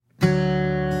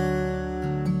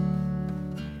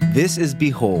This is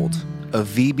Behold, a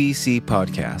VBC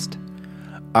podcast.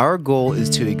 Our goal is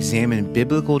to examine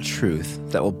biblical truth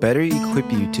that will better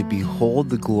equip you to behold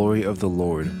the glory of the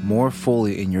Lord more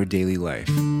fully in your daily life.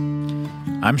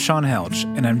 I'm Sean Helch,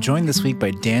 and I'm joined this week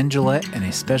by Dan Gillette and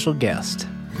a special guest.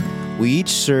 We each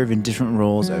serve in different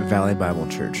roles at Valley Bible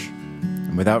Church.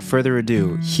 And without further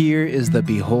ado, here is the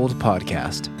Behold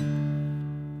podcast.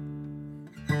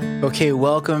 Okay,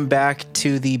 welcome back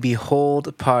to the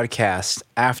Behold podcast.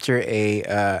 After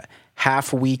a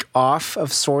half week off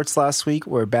of sorts last week,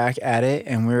 we're back at it,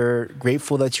 and we're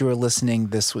grateful that you are listening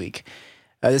this week.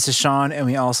 This is Sean, and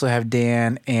we also have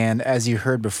Dan, and as you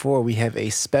heard before, we have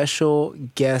a special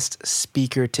guest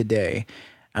speaker today.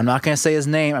 I'm not going to say his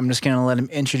name. I'm just going to let him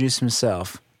introduce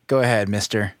himself. Go ahead,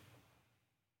 mister.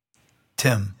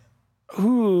 Tim.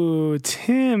 Ooh,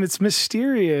 Tim, it's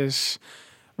mysterious.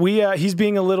 He's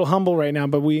being a little humble right now,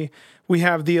 but we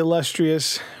have the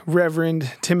illustrious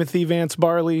Reverend Timothy Vance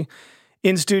Barley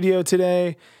in studio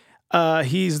today.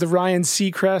 He's the Ryan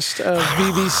Seacrest of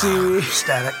BBC.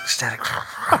 Static.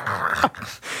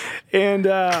 And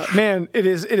man, it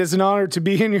is an honor to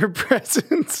be in your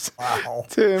presence. Wow.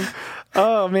 Tim.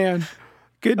 Oh man.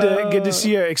 Good to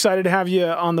see you. Excited to have you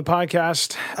on the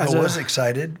podcast. I was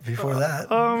excited before that.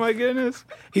 Oh my goodness.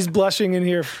 He's blushing in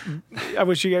here. I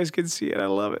wish you guys could see it. I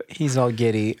love it. He's all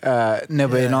giddy. But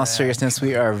in all seriousness,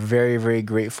 we are very, very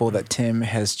grateful that Tim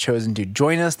has chosen to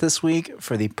join us this week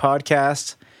for the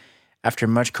podcast after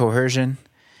much coercion.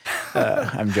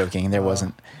 I'm joking. There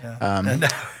wasn't.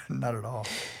 Not at all.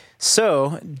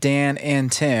 So, Dan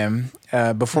and Tim,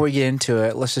 before we get into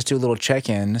it, let's just do a little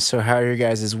check-in. So how are your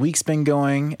guys' weeks been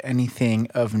going? Anything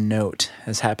of note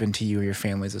has happened to you or your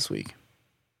families this week?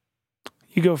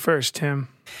 You go first, Tim.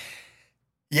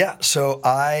 Yeah, so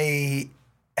I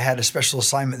had a special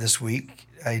assignment this week.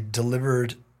 I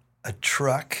delivered a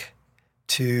truck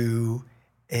to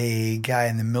a guy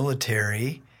in the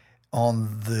military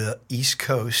on the East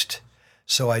Coast.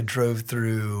 So I drove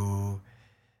through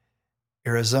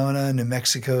Arizona, New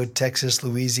Mexico, Texas,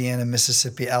 Louisiana,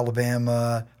 Mississippi,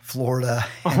 Alabama, Florida,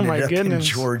 oh my goodness,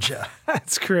 in Georgia.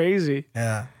 That's crazy.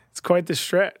 Yeah. It's quite the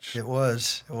stretch. It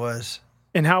was.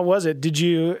 And how was it?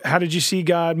 How did you see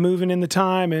God moving in the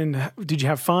time, and did you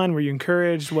have fun? Were you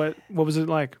encouraged? What was it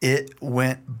like? It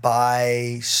went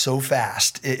by so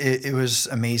fast. It was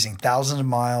amazing. Thousands of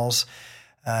miles.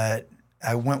 I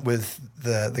went with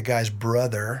the guy's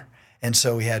brother. And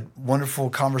so we had wonderful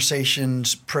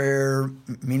conversations, prayer,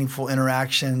 meaningful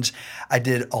interactions. I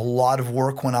did a lot of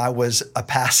work when I was a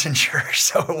passenger,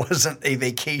 so it wasn't a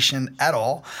vacation at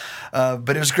all.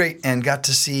 But it was great, and got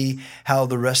to see how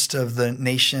the rest of the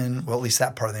nation, well, at least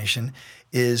that part of the nation,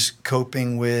 is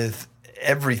coping with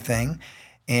everything.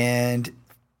 And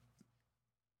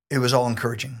it was all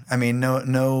encouraging. I mean,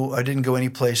 no, I didn't go any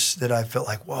place that I felt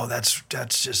like, whoa, that's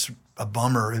just a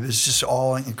bummer. It was just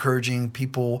all encouraging.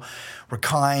 People were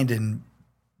kind and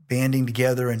banding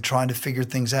together and trying to figure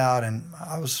things out, and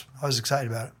I was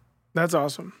excited about it. That's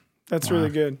awesome. That's really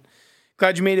good.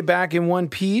 Glad you made it back in one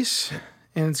piece,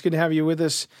 and it's good to have you with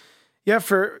us. Yeah,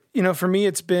 for me,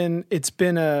 it's been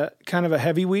a kind of a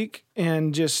heavy week,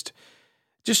 and just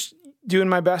doing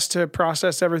my best to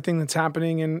process everything that's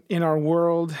happening in our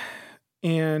world,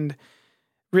 and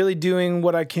really doing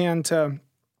what I can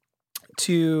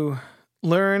to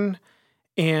learn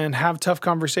and have tough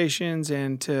conversations,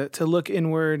 and to look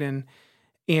inward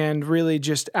and really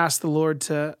just ask the Lord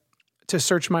to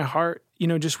search my heart,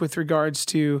 just with regards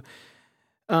to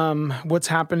what's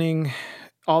happening,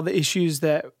 all the issues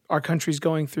that our country's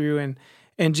going through,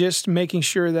 and just making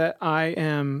sure that I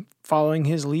am following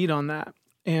His lead on that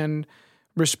and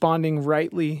responding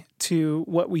rightly to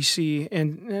what we see.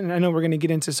 And I know we're going to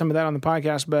get into some of that on the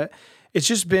podcast, but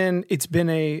it's been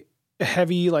a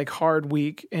heavy, hard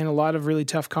week, and a lot of really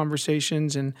tough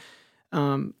conversations. And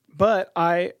but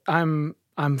I'm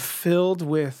filled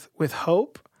with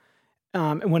hope.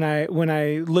 When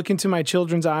I look into my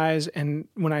children's eyes, and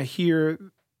when I hear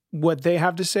what they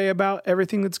have to say about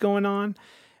everything that's going on,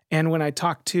 and when I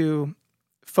talk to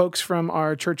folks from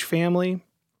our church family,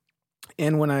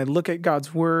 and when I look at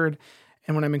God's word,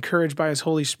 and when I'm encouraged by His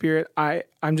Holy Spirit,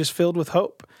 I'm just filled with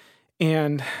hope,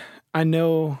 and I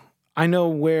know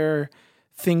where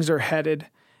things are headed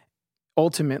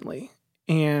ultimately.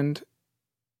 And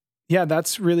yeah,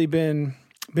 that's really been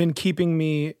keeping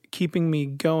me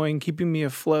going, keeping me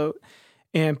afloat,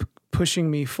 and pushing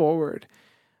me forward.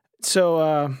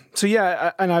 So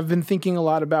yeah, and I've been thinking a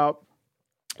lot about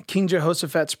King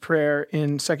Jehoshaphat's prayer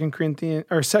in 2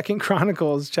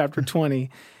 Chronicles chapter 20,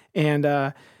 and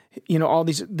all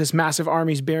this massive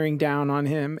army's bearing down on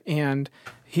him, and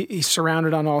he's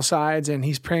surrounded on all sides, and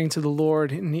he's praying to the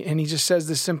Lord, and he just says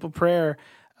this simple prayer,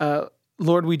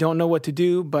 Lord, we don't know what to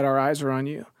do, but our eyes are on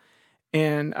you.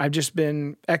 And I've just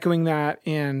been echoing that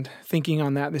and thinking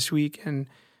on that this week, and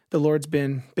the Lord's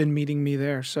been meeting me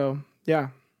there. So yeah,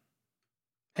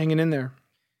 hanging in there.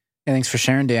 And thanks for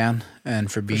sharing, Dan,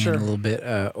 and for being a little bit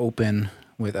open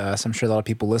with us. I'm sure a lot of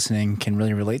people listening can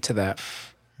really relate to that.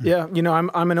 Yeah,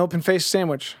 I'm an open-faced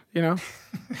sandwich,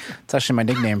 It's actually my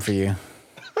nickname for you.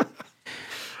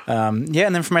 And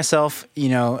then for myself,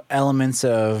 elements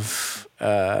of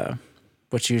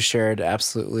what you shared,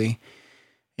 absolutely.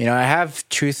 I have,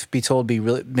 truth be told, been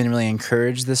really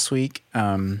encouraged this week,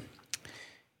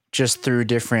 just through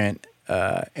different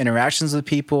interactions with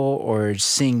people, or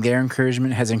seeing their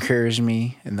encouragement has encouraged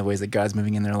me in the ways that God's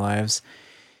moving in their lives.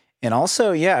 And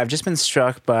also, I've just been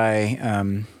struck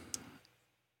by,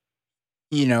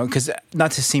 because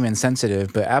not to seem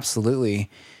insensitive, but absolutely,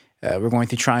 we're going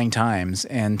through trying times,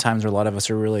 and times where a lot of us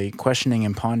are really questioning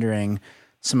and pondering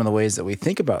some of the ways that we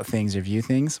think about things or view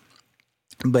things.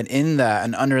 But in that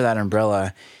and under that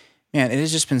umbrella, man, it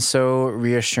has just been so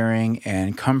reassuring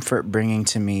and comfort bringing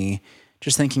to me,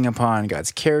 just thinking upon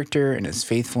God's character and his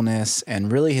faithfulness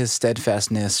and really his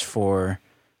steadfastness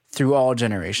through all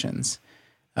generations.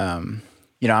 I'm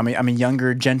a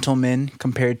younger gentleman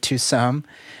compared to some.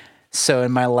 So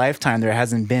in my lifetime, there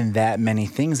hasn't been that many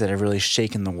things that have really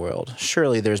shaken the world.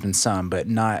 Surely there's been some, but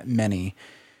not many.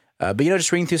 But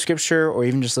just reading through scripture, or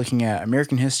even just looking at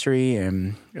American history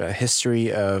and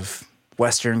history of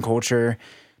Western culture,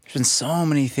 there's been so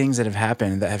many things that have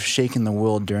happened that have shaken the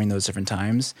world during those different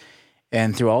times.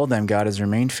 And through all of them, God has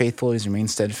remained faithful. He's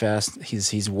remained steadfast.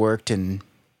 He's worked, and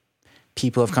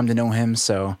people have come to know him.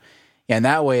 So, in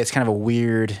that way, it's kind of a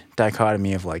weird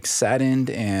dichotomy of like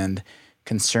saddened and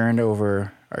concerned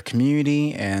over our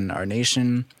community and our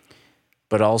nation,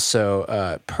 but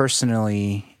also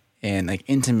personally and like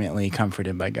intimately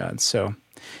comforted by God. So,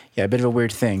 a bit of a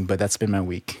weird thing, but that's been my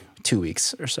week, 2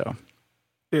 weeks or so.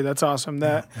 Dude, that's awesome.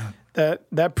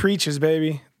 That preaches,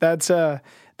 baby. That's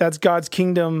God's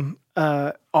kingdom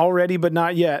already, but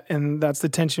not yet, and that's the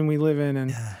tension we live in,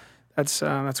 and that's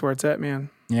where it's at,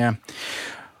 man. Yeah.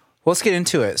 Well, let's get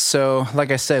into it. So,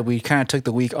 like I said, we kind of took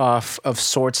the week off of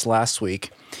sorts last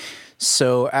week.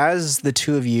 So as the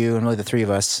two of you, and really the three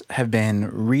of us, have been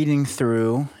reading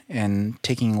through and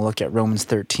taking a look at Romans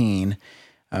 13,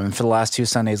 for the last 2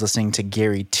 Sundays listening to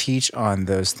Gary teach on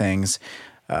those things,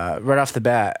 right off the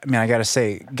bat, I got to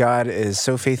say, God is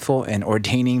so faithful in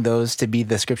ordaining those to be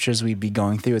the scriptures we'd be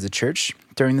going through as a church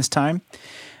during this time.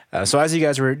 So as you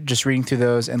guys were just reading through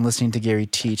those and listening to Gary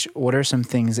teach, what are some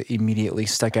things that immediately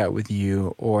stuck out with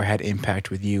you or had impact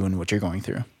with you and what you're going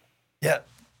through? Yeah.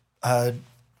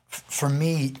 For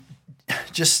me,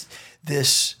 just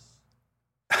this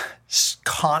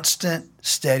constant,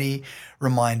 steady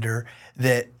reminder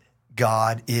that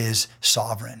God is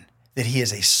sovereign, that he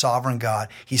is a sovereign God.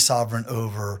 He's sovereign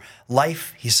over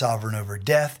life. He's sovereign over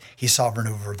death. He's sovereign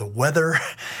over the weather.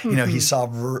 He's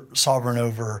sovereign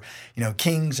over,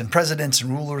 kings and presidents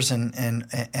and rulers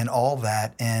and all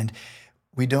that. And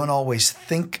we don't always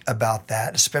think about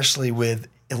that, especially with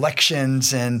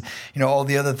elections and all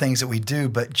the other things that we do,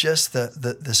 but just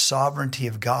the sovereignty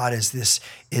of God is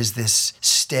this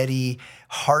steady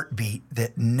heartbeat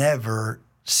that never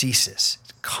ceases,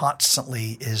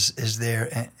 constantly is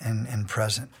there and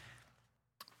present.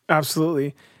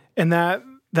 Absolutely. And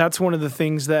that's one of the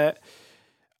things that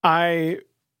I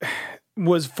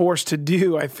was forced to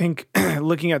do, I think,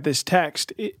 looking at this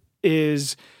text,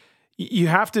 is you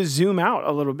have to zoom out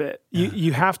a little bit.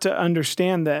 You have to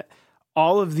understand that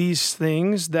all of these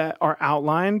things that are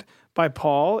outlined by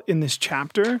Paul in this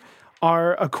chapter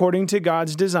are according to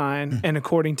God's design and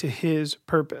according to his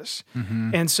purpose.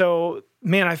 Mm-hmm. And so,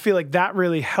 man, I feel like that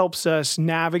really helps us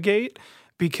navigate,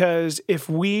 because if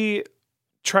we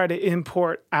try to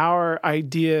import our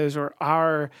ideas or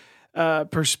our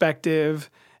perspective,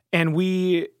 and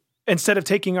we, instead of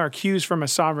taking our cues from a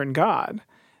sovereign God,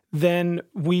 then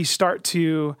we start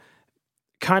to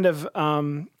kind of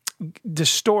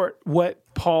distort what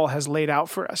Paul has laid out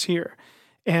for us here.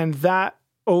 And that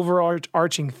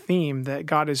overarching theme that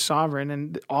God is sovereign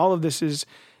and all of this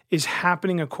is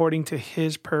happening according to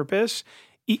his purpose,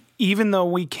 even though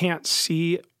we can't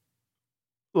see,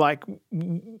 like,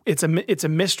 it's a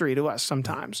mystery to us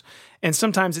sometimes. And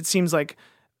sometimes it seems like,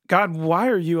 God, why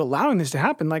are you allowing this to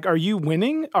happen? Like, are you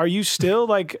winning? Are you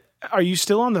still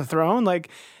on the throne? Like,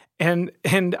 and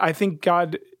I think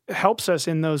God helps us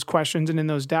in those questions and in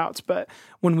those doubts. But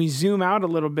when we zoom out a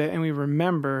little bit and we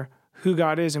remember who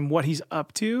God is and what he's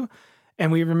up to,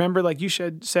 and we remember, like you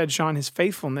said, Sean, his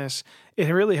faithfulness,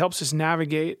 it really helps us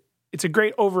navigate. It's a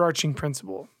great overarching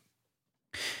principle.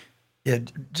 Yeah,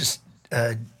 just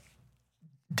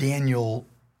Daniel,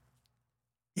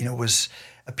 was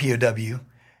a POW,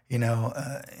 in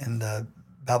the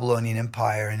Babylonian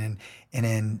Empire, and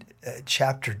in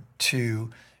chapter 2,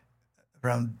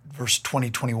 around verse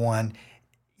 20-21,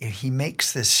 he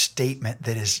makes this statement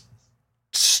that is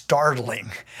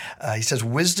startling. He says,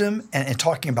 wisdom, and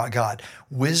talking about God,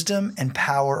 wisdom and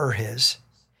power are his.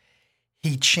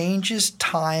 He changes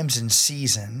times and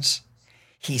seasons.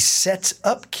 He sets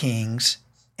up kings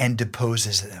and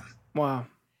deposes them. Wow.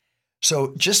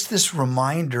 So just this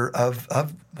reminder of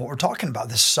what we're talking about,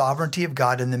 the sovereignty of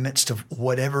God in the midst of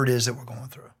whatever it is that we're going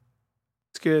through.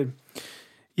 It's good.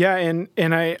 Yeah, and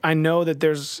I know that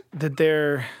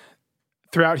there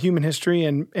throughout human history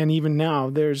and even now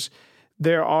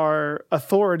there are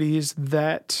authorities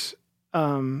that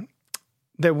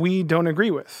that we don't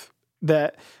agree with,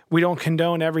 that we don't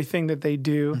condone everything that they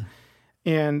do.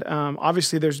 And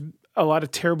obviously there's a lot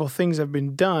of terrible things that have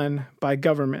been done by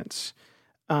governments.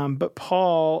 But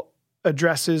Paul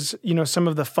addresses, some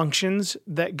of the functions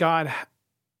that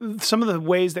some of the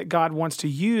ways that God wants to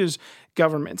use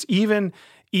governments, even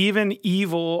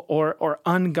evil or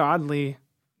ungodly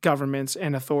governments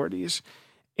and authorities.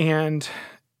 And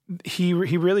he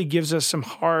really gives us some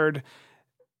hard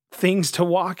things to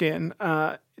walk in,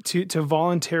 to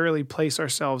voluntarily place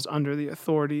ourselves under the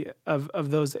authority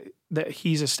of those that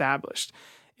he's established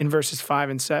in verses 5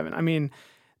 and 7. I mean,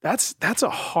 that's a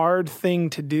hard thing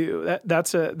to do.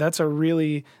 That's a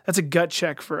gut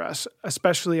check for us,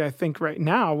 especially I think right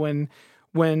now when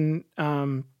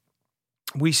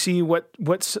we see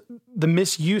what's the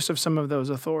misuse of some of those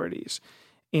authorities.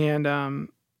 And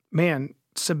man,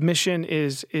 submission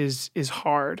is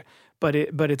hard, but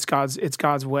it's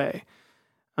God's way.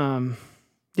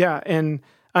 Yeah, and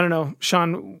I don't know,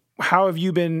 Sean, how have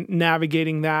you been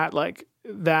navigating that, like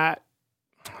that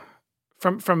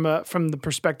from the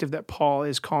perspective that Paul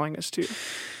is calling us to?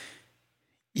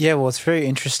 Yeah, well, it's very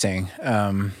interesting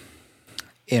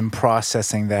in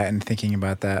processing that and thinking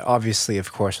about that. Obviously,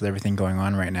 of course, with everything going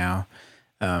on right now,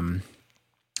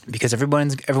 because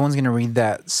everyone's going to read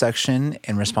that section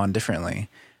and respond differently.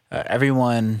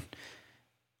 Everyone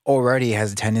already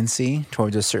has a tendency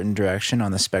towards a certain direction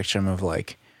on the spectrum of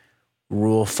like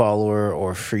rule follower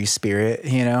or free spirit,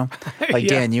 like Yeah,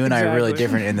 Dan, you and I are really exactly.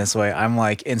 different in this way. I'm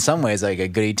like, in some ways, like a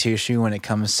goody two shoe when it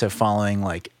comes to following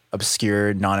like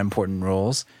obscure, non-important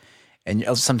rules. And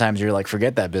sometimes you're like,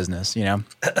 forget that business,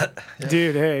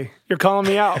 Dude, hey, you're calling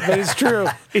me out, but it's true.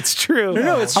 It's true.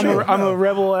 No, it's true. I'm a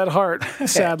rebel at heart,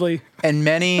 sadly. And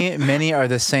many are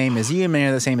the same as you, and many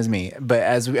are the same as me. But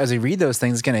as we read those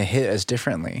things, it's going to hit us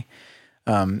differently.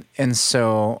 And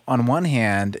so on one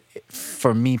hand,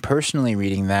 for me personally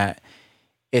reading that,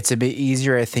 it's a bit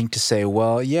easier, I think, to say,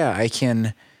 well, yeah, I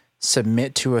can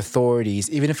submit to authorities,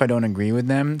 even if I don't agree with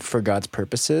them, for God's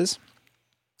purposes.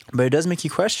 But it does make you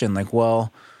question, like,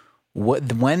 well,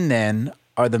 when then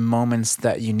are the moments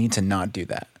that you need to not do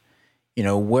that?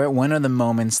 When are the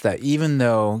moments that even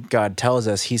though God tells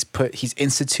us He's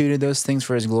instituted those things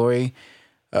for His glory,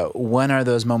 when are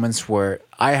those moments where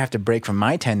I have to break from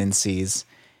my tendencies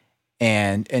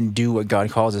and do what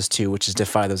God calls us to, which is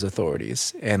defy those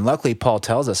authorities? And luckily, Paul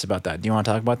tells us about that. Do you want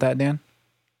to talk about that, Dan?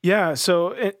 Yeah.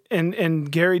 So,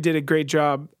 and Gary did a great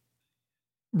job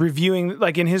reviewing,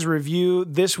 like in his review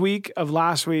this week of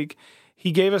last week,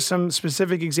 he gave us some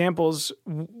specific examples.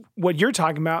 What you're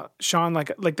talking about, Sean,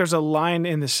 like there's a line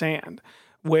in the sand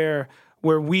where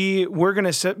we're going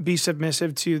to be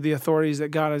submissive to the authorities that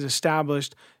God has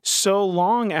established, so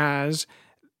long as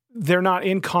they're not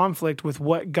in conflict with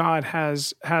what God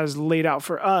has laid out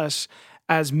for us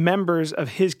as members of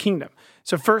His kingdom.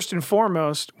 So first and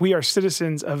foremost, we are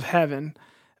citizens of heaven,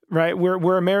 right?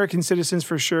 We're American citizens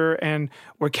for sure, and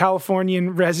we're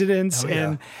Californian residents,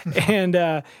 and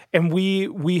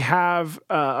we have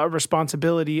a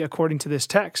responsibility according to this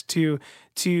text to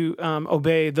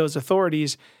obey those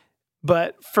authorities.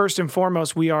 But first and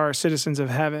foremost, we are citizens of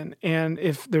heaven, and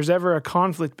if there's ever a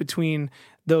conflict between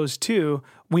those two,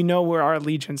 we know where our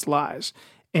allegiance lies.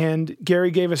 And Gary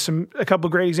gave us a couple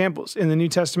of great examples in the New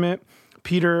Testament.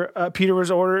 Peter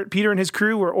and his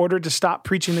crew were ordered to stop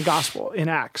preaching the gospel in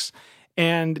Acts.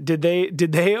 And did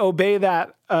they obey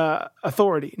that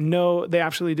authority? No, they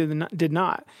absolutely did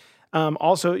not.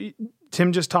 Also,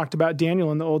 Tim just talked about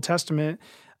Daniel in the Old Testament.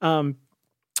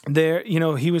 There,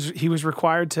 he was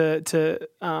required to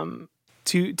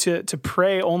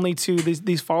pray only to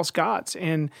these false gods,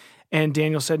 and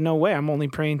Daniel said, "No way, I'm only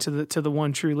praying to the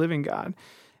one true living God."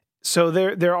 So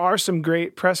there are some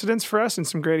great precedents for us and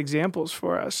some great examples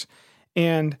for us.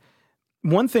 And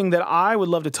one thing that I would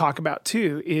love to talk about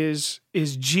too is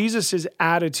Jesus's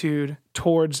attitude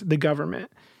towards the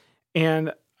government.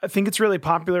 And I think it's really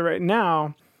popular right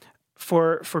now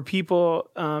for people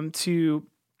to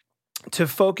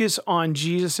focus on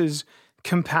Jesus's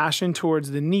compassion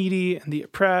towards the needy and the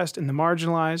oppressed and the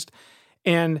marginalized,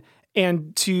 and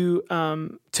to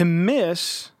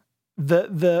miss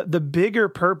the bigger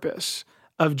purpose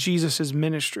of Jesus's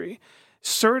ministry.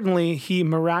 Certainly, he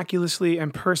miraculously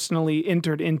and personally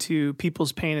entered into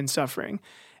people's pain and suffering,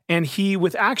 and he,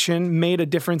 with action, made a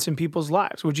difference in people's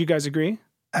lives. Would you guys agree?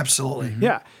 Absolutely. Mm-hmm.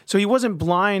 Yeah. So he wasn't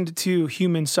blind to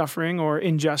human suffering or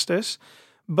injustice,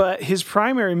 but his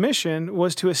primary mission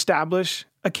was to establish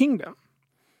a kingdom.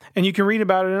 And you can read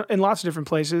about it in lots of different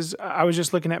places. I was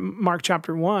just looking at Mark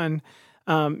chapter 1.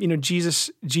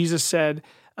 Jesus said,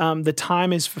 the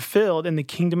time is fulfilled and the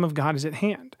kingdom of God is at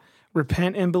hand.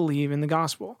 Repent and believe in the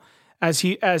gospel. As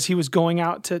he was going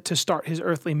out to start his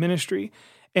earthly ministry.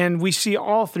 And we see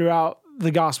all throughout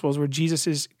the Gospels where Jesus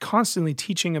is constantly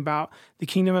teaching about the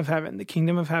kingdom of heaven, the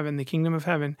kingdom of heaven, the kingdom of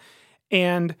heaven.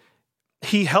 And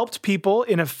he helped people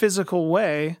in a physical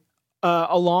way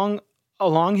along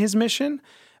his mission,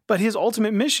 but his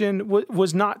ultimate mission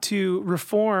was not to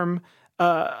reform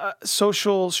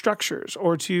social structures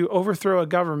or to overthrow a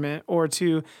government or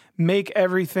to make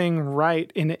everything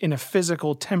right in a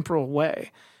physical, temporal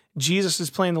way. Jesus is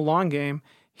playing the long game.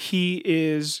 He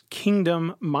is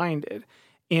kingdom-minded.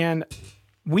 And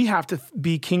we have to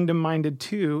be kingdom-minded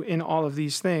too in all of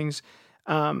these things.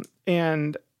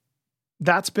 And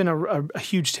that's been a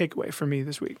huge takeaway for me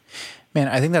this week. Man,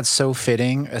 I think that's so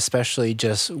fitting, especially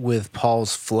just with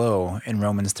Paul's flow in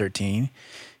Romans 13.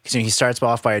 Because he starts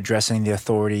off by addressing the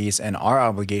authorities and our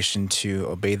obligation to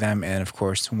obey them and, of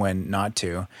course, when not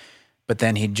to. But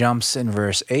then he jumps in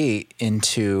verse 8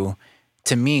 into,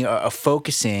 to me, a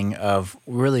focusing of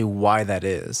really why that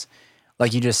is.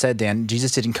 Like you just said, Dan,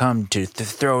 Jesus didn't come to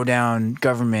throw down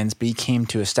governments, but he came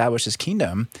to establish his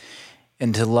kingdom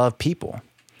and to love people.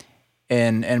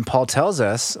 And Paul tells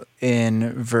us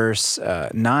in verse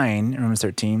 9, Romans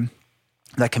 13,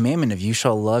 that commandment of you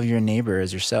shall love your neighbor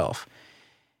as yourself.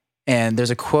 And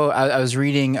there's a quote, I was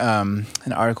reading an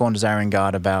article on Desiring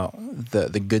God about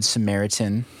the Good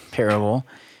Samaritan parable,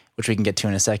 which we can get to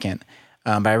in a second.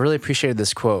 But I really appreciated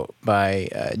this quote by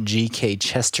G.K.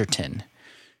 Chesterton,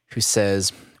 who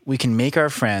says, we can make our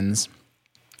friends,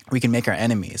 we can make our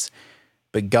enemies,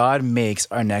 but God makes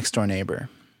our next door neighbor.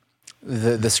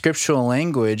 The scriptural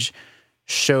language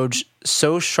showed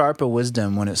so sharp a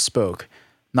wisdom when it spoke,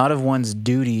 not of one's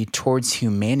duty towards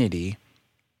humanity,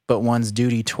 but one's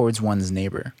duty towards one's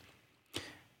neighbor.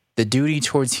 The duty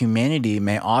towards humanity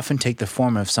may often take the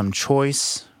form of some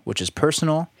choice, which is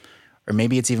personal, or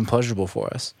maybe it's even pleasurable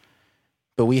for us.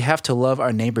 But we have to love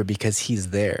our neighbor because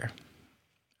he's there.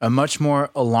 A much more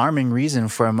alarming reason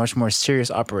for a much more serious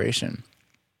operation.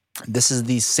 This is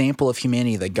the sample of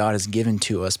humanity that God has given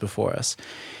to us before us.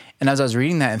 And as I was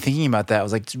reading that and thinking about that, I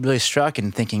was like really struck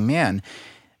and thinking, man,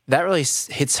 that really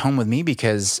hits home with me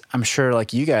because I'm sure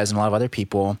like you guys and a lot of other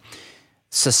people,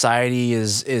 society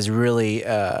is really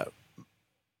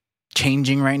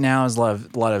changing right now. There's a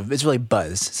lot of it's really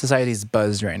buzzed. Society's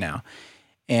buzzed right now.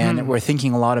 And we're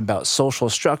thinking a lot about social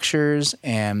structures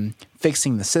and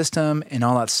fixing the system and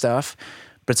all that stuff.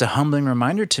 But it's a humbling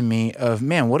reminder to me of,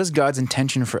 man, what is God's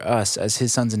intention for us as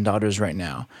his sons and daughters right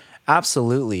now?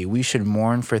 Absolutely, we should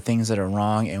mourn for things that are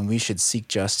wrong and we should seek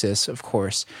justice, of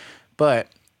course. But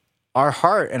our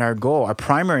heart and our goal, our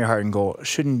primary heart and goal,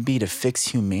 shouldn't be to fix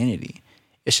humanity.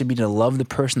 It should be to love the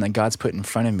person that God's put in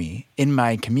front of me, in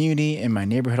my community, in my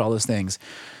neighborhood, all those things.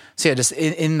 So yeah, just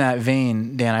in that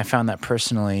vein, Dan, I found that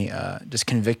personally just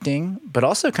convicting, but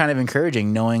also kind of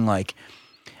encouraging, knowing like,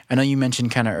 I know you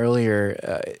mentioned kind of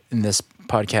earlier in this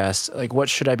podcast, like, what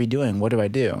should I be doing? What do I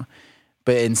do?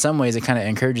 But in some ways, it kind of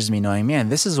encourages me knowing, man,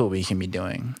 this is what we can be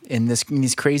doing. In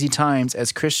these crazy times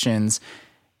as Christians,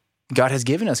 God has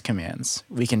given us commands.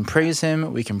 We can praise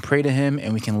him, we can pray to him,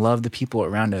 and we can love the people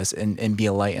around us and be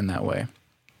a light in that way.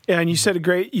 Yeah, and you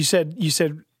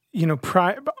said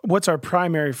what's our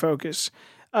primary focus?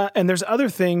 And there's other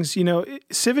things,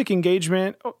 civic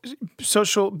engagement,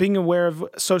 being aware of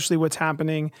socially what's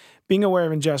happening, being aware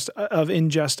of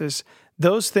injustice.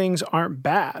 Those things aren't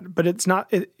bad, but it's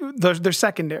not. They're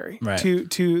secondary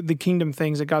to the kingdom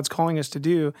things that God's calling us to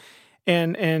do,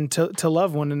 and to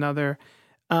love one another.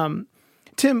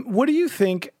 Tim, what do you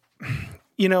think?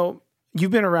 You've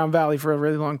been around Valley for a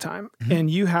really long time, and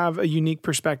you have a unique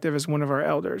perspective as one of our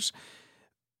elders.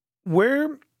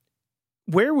 How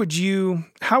would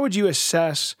you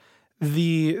assess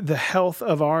the health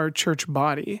of our church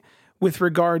body with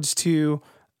regards to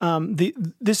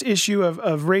this issue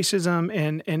of racism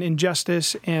and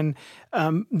injustice and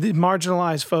the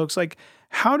marginalized folks. Like,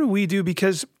 how do we do,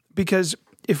 because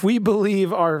if we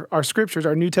believe our scriptures,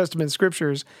 our New Testament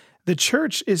scriptures, the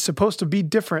church is supposed to be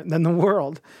different than the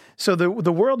world. So the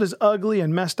world is ugly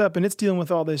and messed up, and it's dealing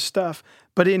with all this stuff.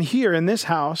 But in this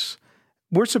house,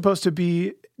 we're supposed to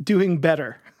be doing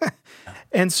better.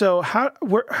 And so how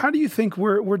do you think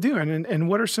we're doing? And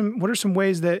what are some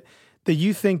ways that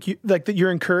you think that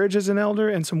you're encouraged as an elder,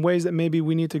 and some ways that maybe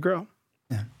we need to grow?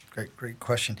 Yeah, great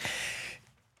question.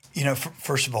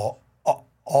 First of all,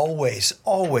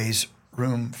 always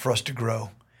room for us to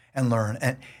grow and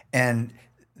learn, and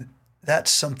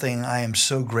that's something I am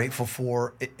so grateful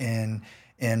for in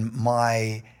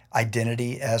my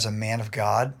identity as a man of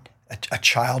God, a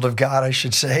child of God, I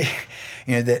should say.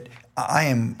 That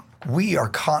we are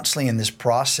constantly in this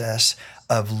process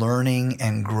of learning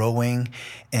and growing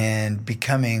and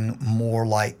becoming more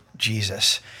like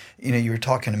Jesus. You were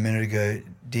talking a minute ago,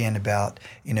 Dan, about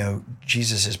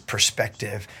Jesus's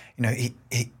perspective.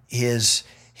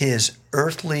 His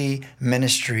earthly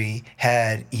ministry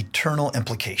had eternal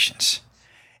implications.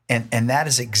 And that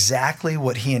is exactly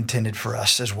what he intended for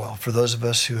us as well, for those of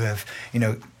us who have,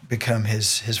 become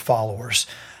his followers,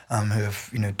 who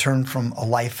have, turned from a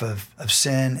life of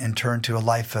sin and turned to a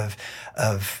life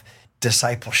of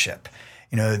discipleship,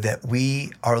 that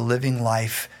we are living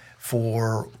life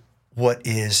for what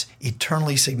is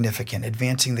eternally significant,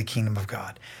 advancing the kingdom of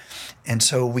God. And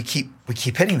so we keep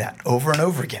hitting that over and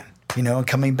over again, and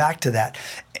coming back to that.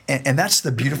 And that's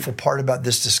the beautiful part about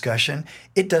this discussion.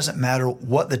 It doesn't matter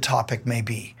what the topic may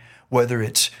be, whether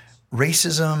it's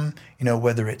racism,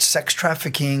 whether it's sex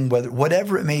trafficking,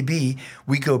 whatever it may be,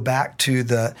 we go back to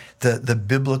the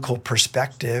biblical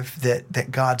perspective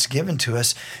that God's given to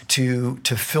us to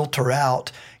filter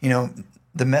out,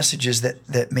 the messages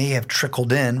that may have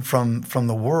trickled in from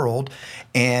the world,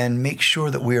 and make sure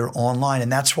that we are online.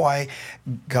 And that's why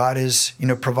God has,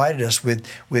 provided us with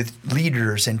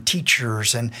leaders and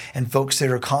teachers and folks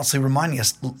that are constantly reminding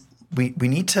us we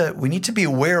need to be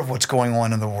aware of what's going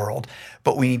on in the world,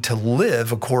 but we need to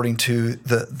live according to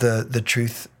the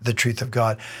truth of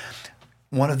God.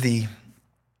 One of the,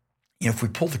 if we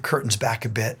pull the curtains back a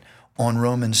bit on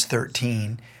Romans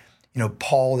 13,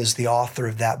 Paul is the author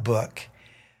of that book.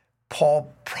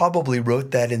 Paul probably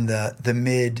wrote that in the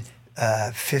mid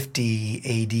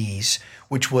 50 ADs,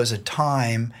 which was a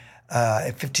time,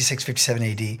 56, 57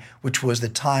 AD, which was the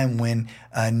time when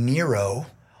Nero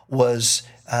was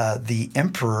the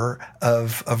emperor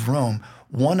of Rome,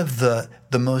 one of the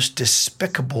most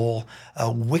despicable,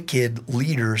 wicked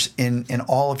leaders in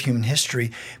all of human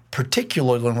history,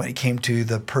 particularly when it came to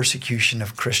the persecution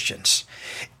of Christians.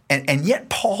 And yet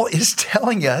Paul is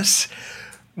telling us,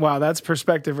 wow, that's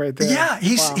perspective right there. Yeah,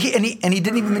 he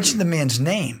didn't even mention the man's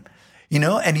name,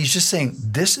 and he's just saying,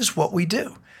 this is what we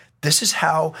do. This is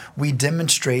how we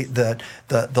demonstrate the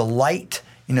light,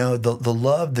 the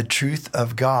love, the truth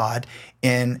of God,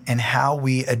 and how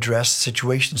we address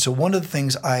situations. So one of the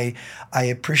things I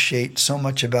appreciate so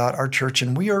much about our church,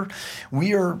 and we are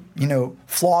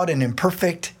flawed and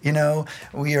imperfect. We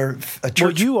are a church.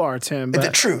 Well, you are, Tim.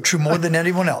 But... True, more than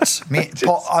anyone else.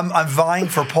 Paul, I'm vying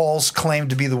for Paul's claim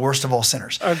to be the worst of all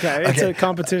sinners. Okay, it's a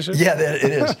competition. Yeah, it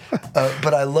is.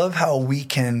 But I love how we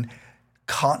can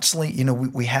constantly,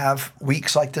 we have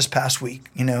weeks like this past week,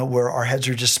 where our heads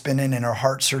are just spinning and our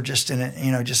hearts are just in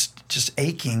it, just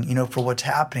aching, for what's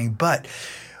happening. But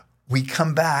we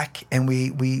come back and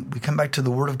we come back to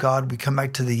the Word of God. We come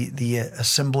back to the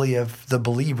assembly of the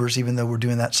believers, even though we're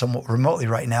doing that somewhat remotely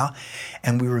right now.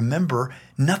 And we remember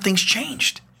nothing's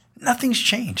changed. Nothing's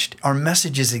changed. Our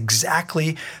message is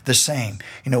exactly the same.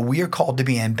 We are called to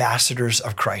be ambassadors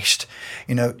of Christ.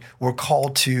 We're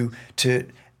called to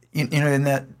in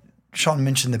that, Sean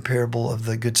mentioned the parable of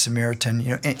the Good Samaritan.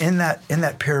 In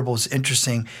that parable is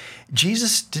interesting.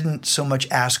 Jesus didn't so much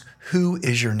ask, who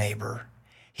is your neighbor?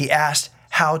 He asked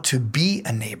how to be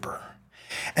a neighbor.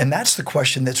 And that's the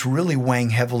question that's really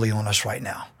weighing heavily on us right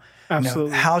now.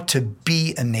 Absolutely. How to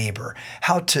be a neighbor,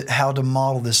 how to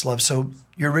model this love. So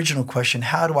your original question,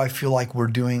 how do I feel like we're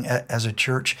doing as a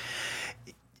church?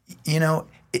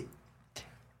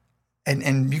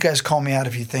 And you guys call me out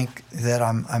if you think that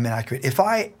I'm inaccurate. If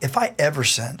I ever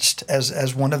sensed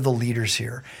as one of the leaders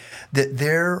here that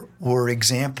there were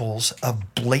examples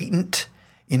of blatant,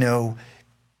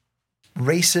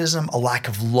 racism, a lack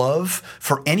of love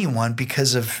for anyone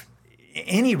because of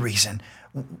any reason,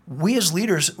 we as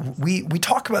leaders, we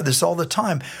talk about this all the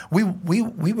time. We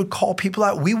would call people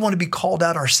out. We want to be called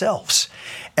out ourselves.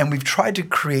 And we've tried to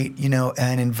create,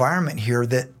 an environment here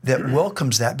that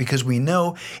welcomes that, because we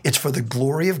know it's for the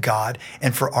glory of God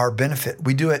and for our benefit.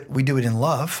 We do it in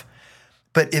love.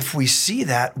 But if we see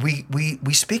that, we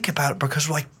speak about it because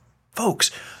we're like,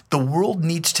 folks, the world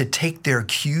needs to take their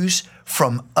cues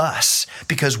from us,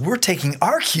 because we're taking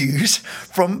our cues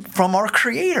from our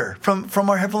Creator, from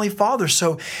our Heavenly Father.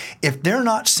 So if they're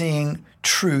not seeing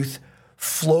truth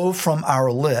flow from our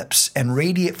lips and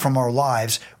radiate from our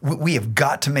lives, we have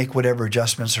got to make whatever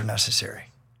adjustments are necessary.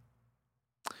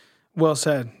 Well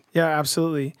said. Yeah,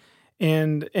 absolutely.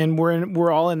 And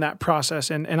we're all in that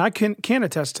process, and I can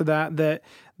attest to that the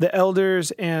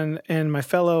elders and my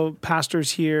fellow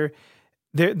pastors here,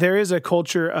 there is a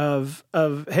culture of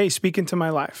hey, speak into my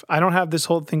life. I don't have this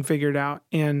whole thing figured out,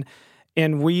 and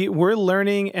we're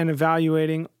learning and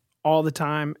evaluating all the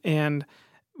time, and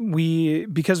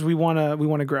because we want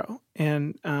to grow,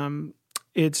 and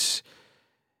it's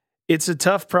a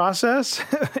tough process,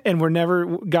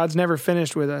 and God's never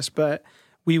finished with us, but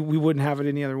we wouldn't have it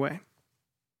any other way.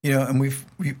 And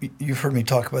you've heard me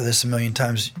talk about this a million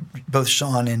times. Both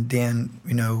Sean and Dan,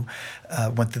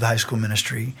 went through the high school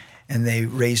ministry, and they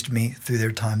raised me through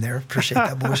their time there. Appreciate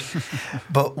that, boys.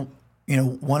 But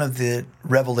one of the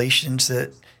revelations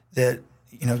that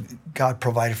God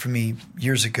provided for me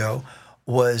years ago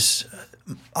was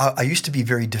I used to be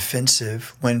very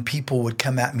defensive when people would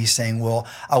come at me saying, "Well,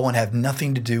 I want to have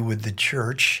nothing to do with the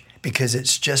church because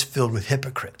it's just filled with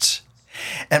hypocrites."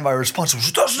 And my response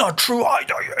was, "That's not true."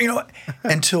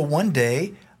 Until one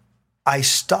day I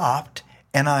stopped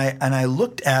and I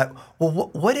looked at, well,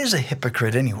 what is a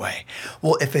hypocrite anyway?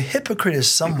 Well, if a hypocrite is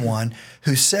someone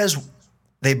who says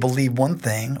they believe one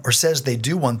thing or says they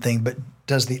do one thing but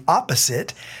does the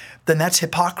opposite, then that's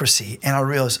hypocrisy. And I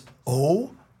realized,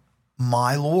 oh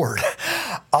my Lord,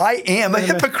 I am a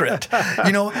hypocrite.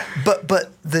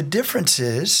 But the difference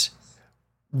is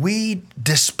we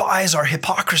despise our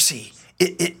hypocrisy.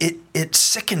 It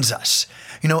sickens us,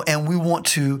 and we want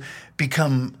to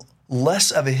become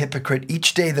less of a hypocrite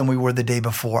each day than we were the day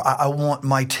before. I want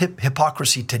my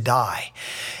hypocrisy to die.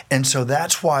 And so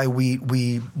that's why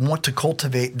we want to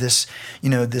cultivate this,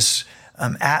 this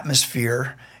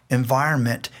atmosphere,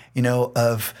 environment,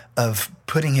 of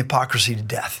putting hypocrisy to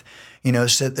death,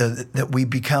 so that we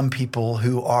become people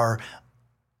who are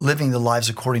living the lives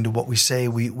according to what we say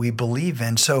we believe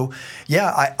in. So,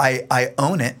 yeah, I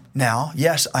own it now.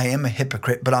 Yes, I am a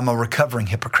hypocrite, but I'm a recovering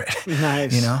hypocrite.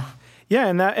 Nice. Yeah,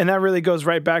 and that really goes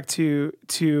right back to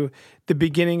the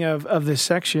beginning of this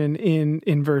section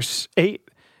in verse 8.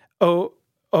 Owe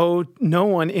no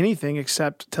one anything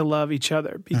except to love each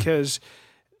other, because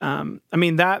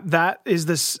that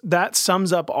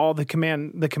sums up all the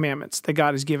commandments that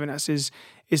God has given us is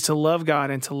to love God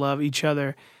and to love each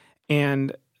other.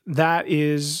 And that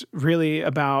is really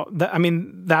about that.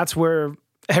 That's where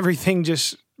everything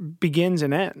just begins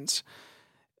and ends.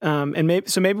 And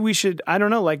maybe we should,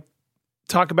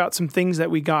 talk about some things that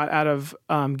we got out of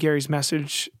Gary's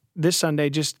message this Sunday,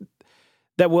 just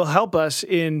that will help us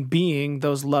in being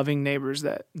those loving neighbors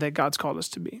that God's called us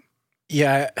to be.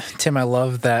 Yeah, Tim, I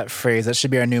love that phrase. That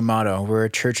should be our new motto. We're a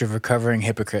church of recovering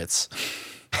hypocrites.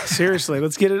 Seriously,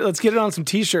 let's get it on some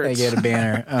T-shirts. I get a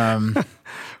banner.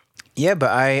 Yeah,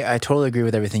 but I totally agree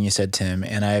with everything you said, Tim,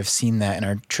 and I've seen that in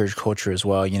our church culture as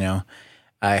well.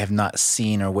 I have not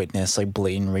seen or witnessed like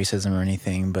blatant racism or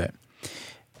anything, but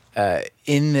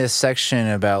in this section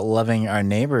about loving our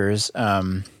neighbors,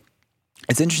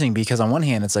 it's interesting because on one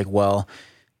hand, it's like, well,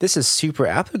 this is super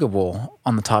applicable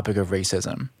on the topic of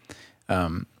racism.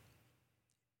 But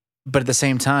at the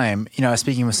same time, I was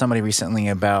speaking with somebody recently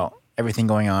about everything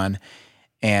going on,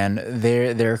 and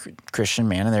they're a Christian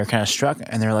man, and they're kind of struck,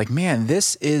 and they're like, man,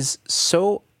 this is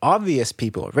so obvious,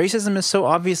 people. Racism is so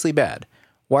obviously bad.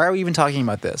 Why are we even talking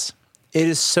about this? It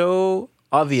is so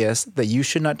obvious that you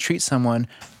should not treat someone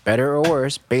better or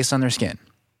worse based on their skin.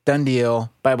 Done deal.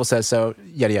 Bible says so,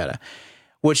 yada, yada.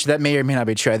 Which that may or may not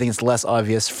be true. I think it's less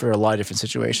obvious for a lot of different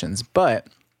situations. But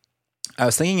I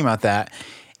was thinking about that,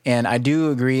 and I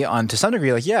do agree to some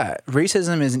degree, like, yeah,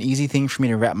 racism is an easy thing for me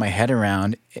to wrap my head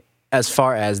around as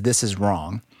far as this is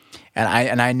wrong.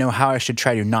 And I know how I should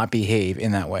try to not behave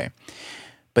in that way.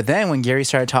 But then when Gary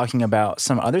started talking about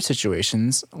some other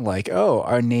situations, like,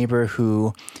 our neighbor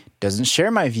who doesn't share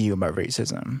my view about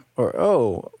racism,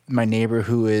 or, my neighbor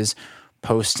who is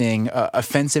posting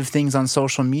offensive things on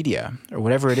social media, or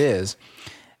whatever it is,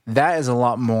 that is a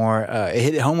lot more, it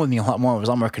hit home with me a lot more. It was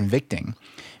a lot more convicting,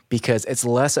 because it's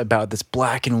less about this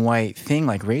black and white thing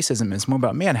like racism. It's more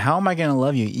about, man, how am I going to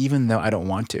love you even though I don't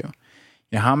want to? You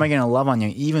know, how am I going to love on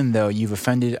you even though you've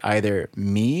offended either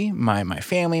me, my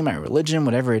family, my religion,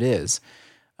 whatever it is?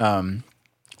 So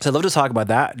I'd love to talk about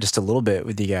that just a little bit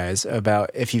with you guys,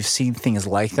 about if you've seen things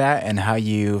like that and how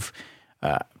you've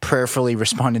prayerfully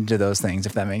responded to those things,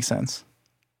 if that makes sense.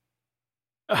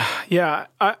 Yeah,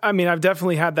 I mean, I've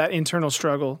definitely had that internal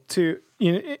struggle too.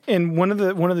 You know, and one of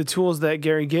the tools that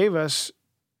Gary gave us,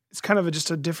 it's kind of just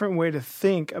a different way to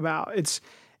think about. It's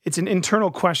an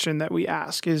internal question that we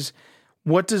ask: is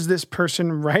what does this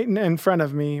person right in front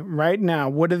of me right now?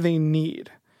 What do they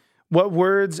need? What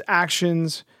words,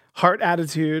 actions, heart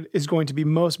attitude is going to be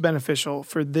most beneficial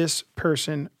for this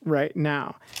person right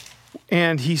now?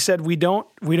 And he said, we don't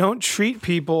treat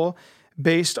people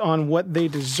based on what they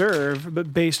deserve,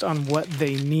 but based on what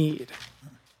they need.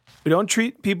 We don't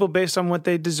treat people based on what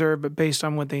they deserve, but based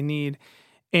on what they need.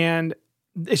 And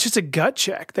it's just a gut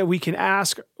check that we can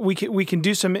ask. We can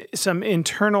do some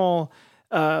internal,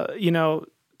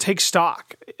 take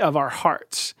stock of our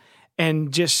hearts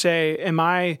and just say, am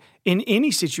I in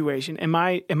any situation? Am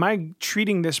I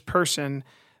treating this person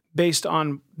based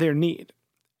on their need?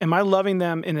 Am I loving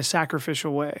them in a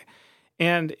sacrificial way?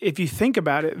 And if you think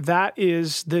about it, that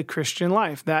is the Christian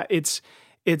life. That it's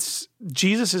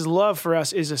Jesus' love for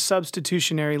us is a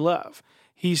substitutionary love.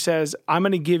 He says, I'm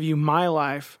going to give you my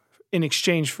life in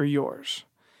exchange for yours.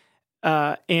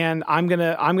 And I'm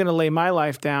gonna lay my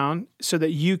life down so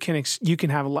that you can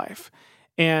have a life.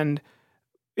 And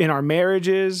in our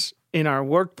marriages, in our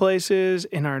workplaces,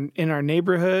 in our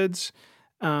neighborhoods,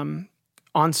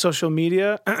 on social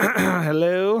media,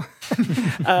 hello,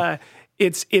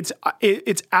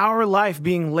 it's our life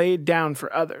being laid down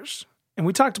for others. And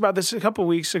we talked about this a couple of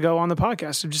weeks ago on the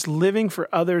podcast of just living for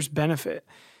others' benefit.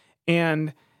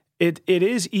 And it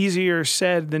is easier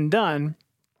said than done.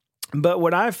 But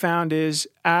what I've found is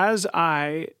as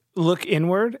I look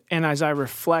inward and as I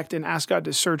reflect and ask God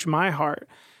to search my heart,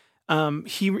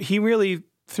 he really,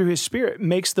 through his Spirit,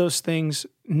 makes those things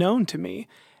known to me.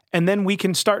 And then we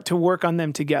can start to work on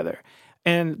them together.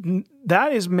 And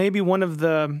that is maybe one of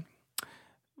the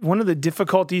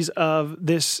difficulties of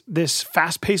this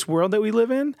fast-paced world that we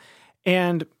live in.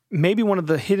 And maybe one of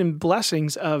the hidden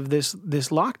blessings of this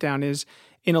lockdown is,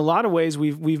 in a lot of ways,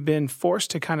 we've been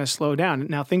forced to kind of slow down.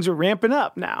 Now things are ramping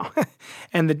up now,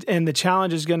 and the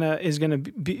challenge is gonna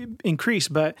be increase.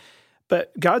 But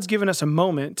God's given us a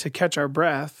moment to catch our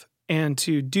breath and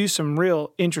to do some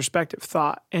real introspective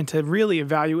thought and to really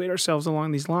evaluate ourselves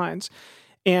along these lines,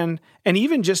 and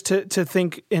even just to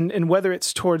think and whether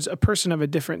it's towards a person of a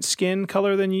different skin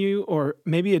color than you, or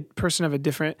maybe a person of a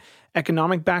different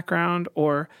economic background,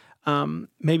 or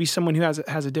maybe someone who has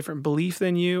a different belief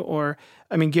than you, or,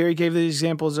 I mean, Gary gave the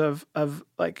examples of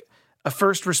like a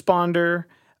first responder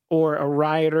or a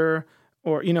rioter,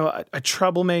 or, a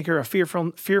troublemaker, a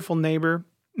fearful neighbor,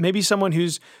 maybe someone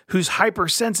who's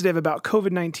hypersensitive about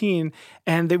COVID-19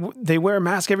 and they wear a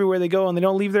mask everywhere they go and they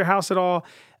don't leave their house at all.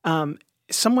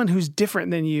 Someone who's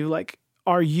different than you, like,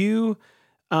 are you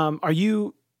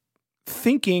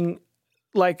thinking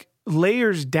like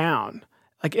layers down?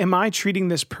 Like, am I treating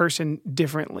this person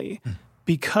differently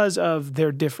because of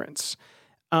their difference?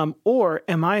 Or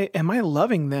am I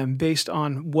loving them based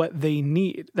on what they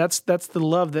need? That's the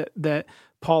love that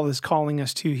Paul is calling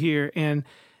us to here. And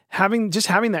having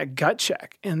that gut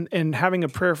check and having a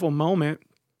prayerful moment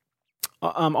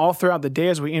all throughout the day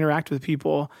as we interact with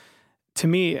people, to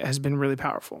me, has been really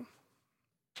powerful.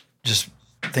 Just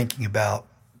thinking about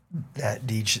that,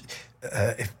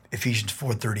 Ephesians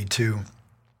 4:32.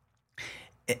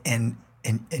 And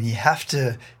you have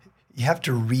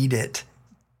to read it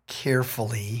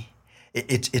carefully.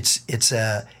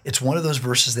 It's one of those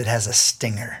verses that has a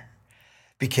stinger,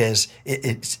 because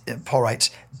Paul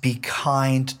writes, "Be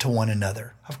kind to one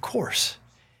another." Of course,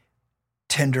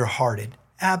 tender-hearted,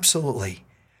 absolutely,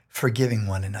 forgiving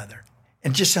one another.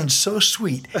 It just sounds so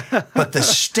sweet, but the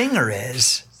stinger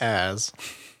is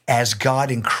as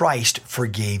God in Christ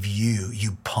forgave you,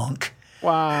 you punk.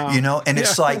 Wow. And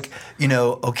it's like,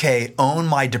 okay, own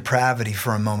my depravity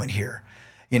for a moment here,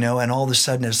 and all of a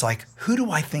sudden it's like, who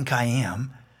do I think I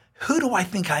am? Who do I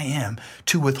think I am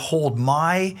to withhold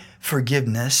my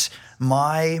forgiveness,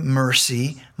 my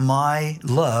mercy, my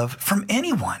love from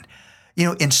anyone?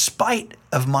 In spite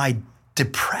of my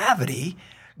depravity,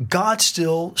 God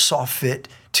still saw fit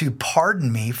to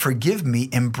pardon me, forgive me,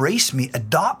 embrace me,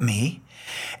 adopt me.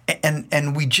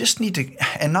 And we just need to,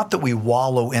 and not that we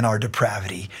wallow in our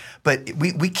depravity, but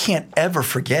we can't ever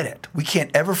forget it. We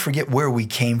can't ever forget where we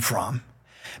came from.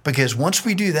 Because once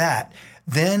we do that,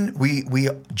 then we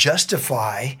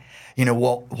justify,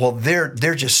 well,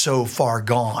 they're just so far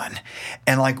gone.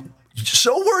 And like,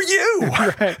 so were you.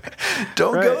 Right.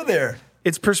 Don't go there.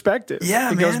 It's perspective.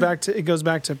 Yeah, it goes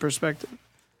back to perspective.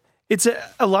 It's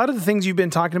a lot of the things you've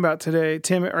been talking about today,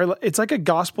 Tim, it's like a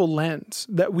gospel lens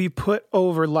that we put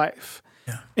over life.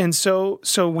 Yeah. And so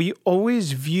we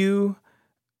always view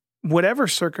whatever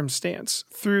circumstance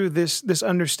through this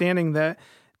understanding that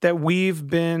we've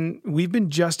been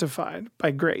justified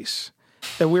by grace,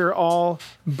 that we're all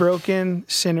broken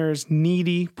sinners,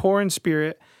 needy, poor in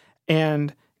spirit,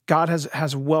 and God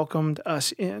has welcomed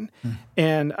us in.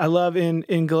 And I love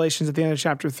in Galatians at the end of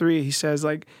chapter 3, he says,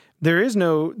 like, there is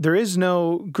no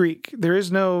Greek, there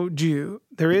is no Jew,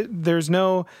 there's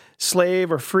no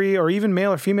slave or free or even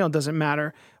male or female, it doesn't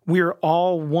matter. We are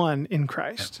all one in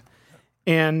Christ.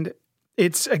 And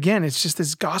it's just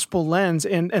this gospel lens.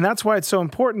 And that's why it's so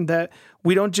important that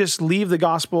we don't just leave the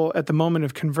gospel at the moment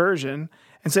of conversion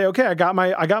and say, okay, I got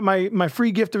my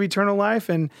free gift of eternal life,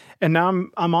 and now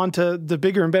I'm on to the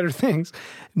bigger and better things.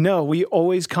 No, we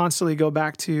always constantly go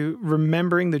back to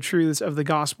remembering the truths of the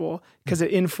gospel because it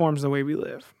informs the way we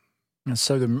live. That's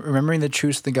so good. Remembering the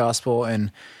truths of the gospel,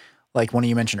 and like one of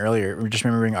you mentioned earlier, we're just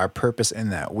remembering our purpose in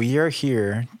that. We are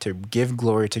here to give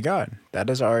glory to God. That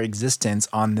is our existence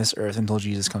on this earth until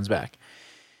Jesus comes back.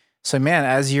 So, man,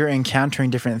 as you're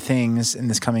encountering different things in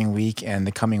this coming week and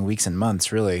the coming weeks and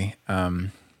months, really,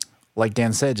 like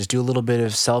Dan said, just do a little bit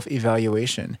of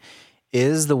self-evaluation.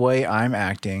 Is the way I'm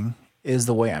acting, is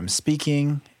the way I'm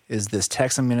speaking, is this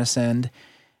text I'm going to send,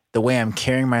 the way I'm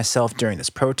carrying myself during this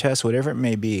protest, whatever it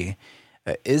may be,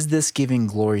 is this giving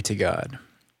glory to God?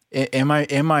 Am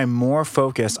I more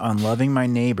focused on loving my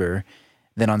neighbor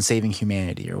than on saving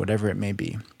humanity or whatever it may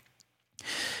be?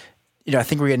 I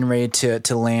think we're getting ready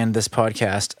to land this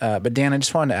podcast. But Dan, I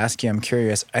just wanted to ask you, I'm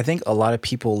curious, I think a lot of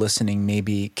people listening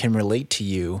maybe can relate to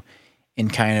you in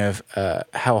kind of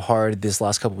how hard this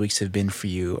last couple of weeks have been for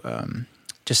you,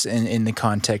 just in the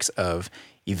context of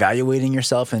evaluating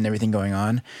yourself and everything going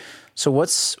on. So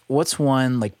what's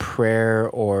one like prayer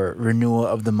or renewal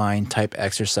of the mind type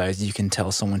exercise you can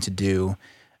tell someone to do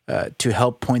to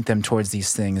help point them towards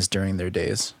these things during their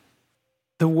days?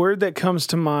 The word that comes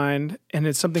to mind, and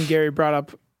it's something Gary brought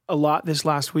up a lot this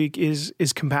last week, is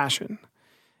compassion.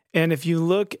 And if you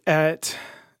look at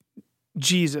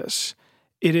Jesus,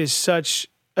 it is such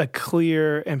a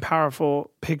clear and powerful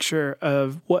picture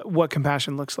of what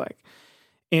compassion looks like.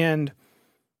 And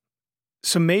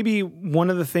so maybe one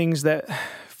of the things that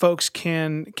folks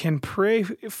can pray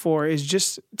for is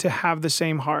just to have the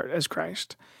same heart as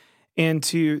Christ, and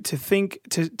to think,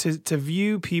 to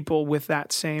view people with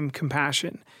that same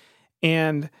compassion.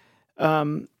 And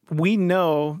we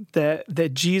know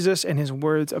that Jesus and his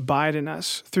words abide in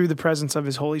us through the presence of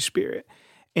his Holy Spirit.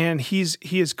 And he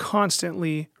is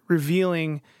constantly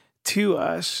revealing to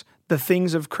us the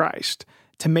things of Christ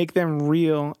to make them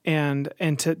real and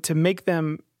to make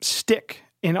them stick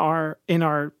in our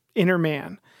inner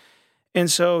man. And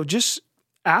so just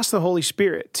ask the Holy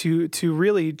Spirit to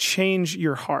really change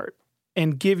your heart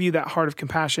and give you that heart of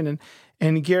compassion.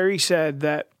 And Gary said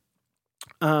that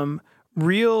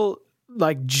real,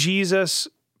 like Jesus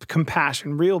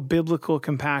compassion, real biblical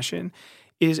compassion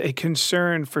is a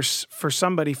concern for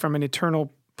somebody from an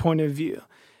eternal point of view.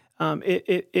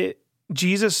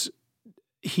 Jesus,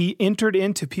 he entered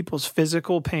into people's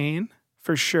physical pain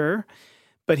for sure,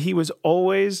 but he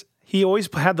always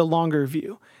had the longer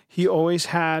view. He always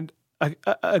had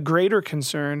a greater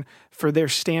concern for their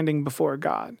standing before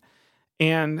God.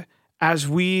 And as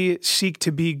we seek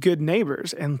to be good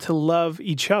neighbors and to love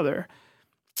each other,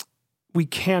 we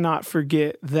cannot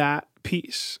forget that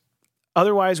piece.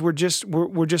 Otherwise, we're just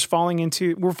falling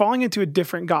into a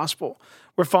different gospel.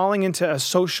 We're falling into a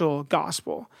social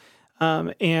gospel,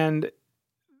 and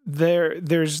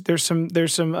there's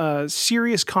some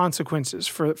serious consequences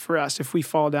for us if we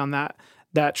fall down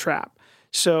that trap.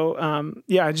 So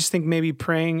I just think maybe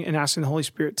praying and asking the Holy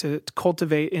Spirit to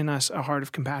cultivate in us a heart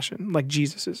of compassion like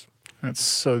Jesus is. That's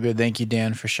so good. Thank you,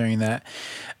 Dan, for sharing that.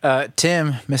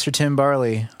 Tim, Mr. Tim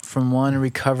Barley, from one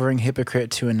recovering hypocrite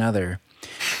to another,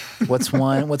 what's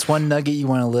one nugget you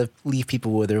want to leave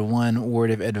people with, or one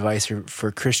word of advice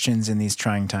for Christians in these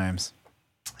trying times?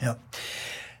 Yeah.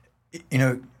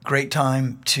 Great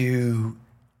time to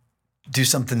do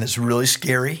something that's really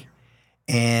scary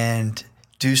and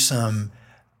do some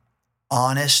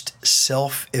honest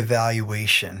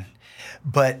self-evaluation,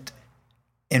 but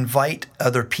invite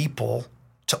other people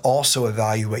to also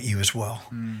evaluate you as well.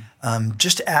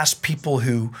 Just ask people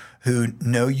who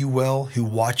know you well, who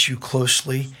watch you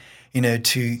closely,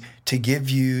 to give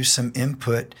you some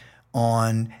input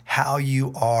on how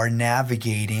you are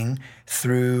navigating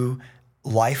through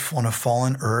life on a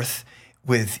fallen earth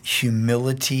with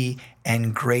humility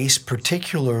and grace,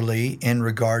 particularly in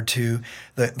regard to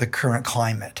the current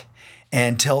climate,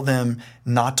 and tell them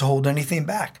not to hold anything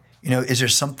back. Is there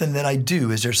something that I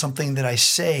do? Is there something that I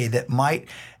say that might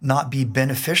not be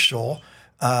beneficial?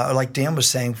 Like Dan was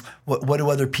saying, what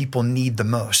do other people need the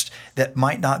most? That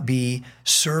might not be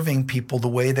serving people the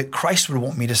way that Christ would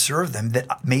want me to serve them.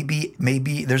 That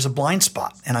maybe there's a blind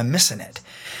spot and I'm missing it.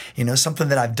 Something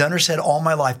that I've done or said all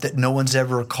my life that no one's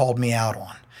ever called me out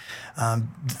on.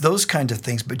 Those kinds of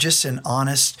things, but just an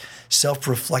honest,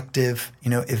 self-reflective,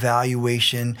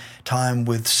 evaluation time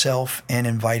with self and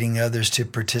inviting others to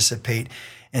participate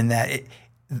in that.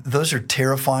 Those are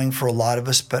terrifying for a lot of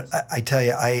us, but I tell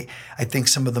you, I think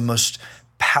some of the most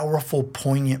powerful,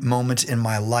 poignant moments in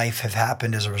my life have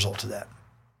happened as a result of that.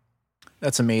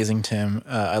 That's amazing, Tim.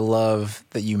 I love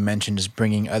that you mentioned just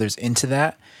bringing others into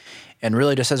that. And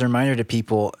really, just as a reminder to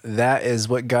people, that is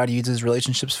what God uses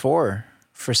relationships for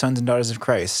sons and daughters of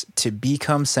Christ, to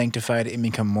become sanctified and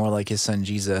become more like his son,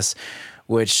 Jesus,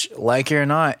 which, like it or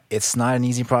not, it's not an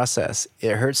easy process.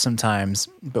 It hurts sometimes,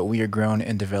 but we are grown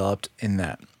and developed in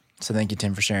that. So thank you,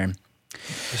 Tim, for sharing.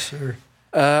 Yes, sir.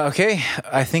 Okay,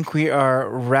 I think we are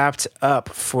wrapped up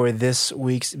for this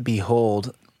week's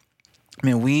Behold.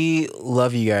 We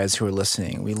love you guys who are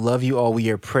listening. We love you all. We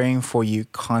are praying for you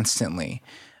constantly.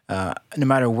 No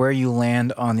matter where you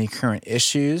land on the current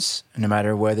issues, no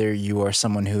matter whether you are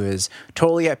someone who is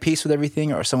totally at peace with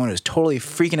everything or someone who's totally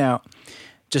freaking out,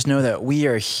 just know that we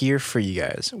are here for you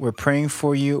guys. We're praying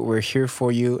for you. We're here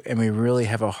for you. And we really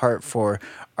have a heart for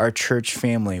our church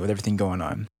family with everything going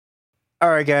on. All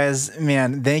right, guys,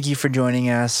 thank you for joining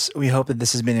us. We hope that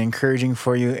this has been encouraging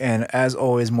for you. And as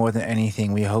always, more than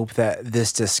anything, we hope that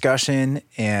this discussion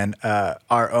and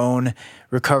our own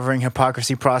recovering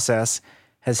hypocrisy process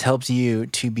has helped you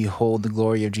to behold the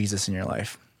glory of Jesus in your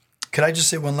life. Could I just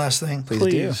say one last thing?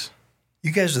 Please do.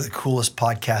 You guys are the coolest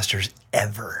podcasters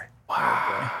ever.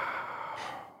 Wow.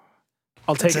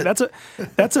 I'll take it.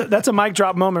 That's a mic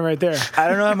drop moment right there. I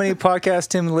don't know how many podcasts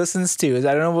Tim listens to. I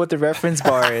don't know what the reference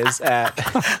bar is at.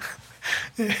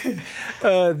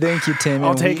 Thank you, Tim.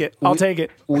 I'll take it.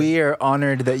 We are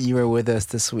honored that you are with us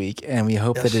this week, and we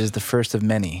hope that it is the first of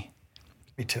many.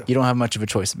 Me too. You don't have much of a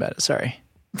choice about it. Sorry.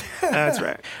 That's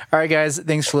right. All right, guys.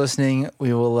 Thanks for listening.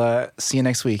 We will see you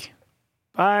next week.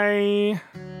 Bye.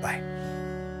 Bye.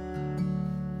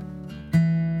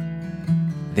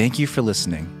 Thank you for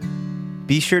listening.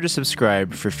 Be sure to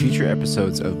subscribe for future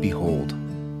episodes of Behold.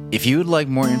 If you would like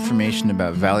more information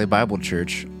about Valley Bible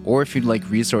Church, or if you'd like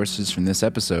resources from this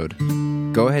episode,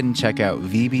 go ahead and check out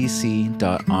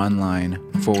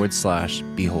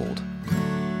vbc.online/behold.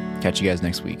 Catch you guys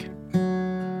next week.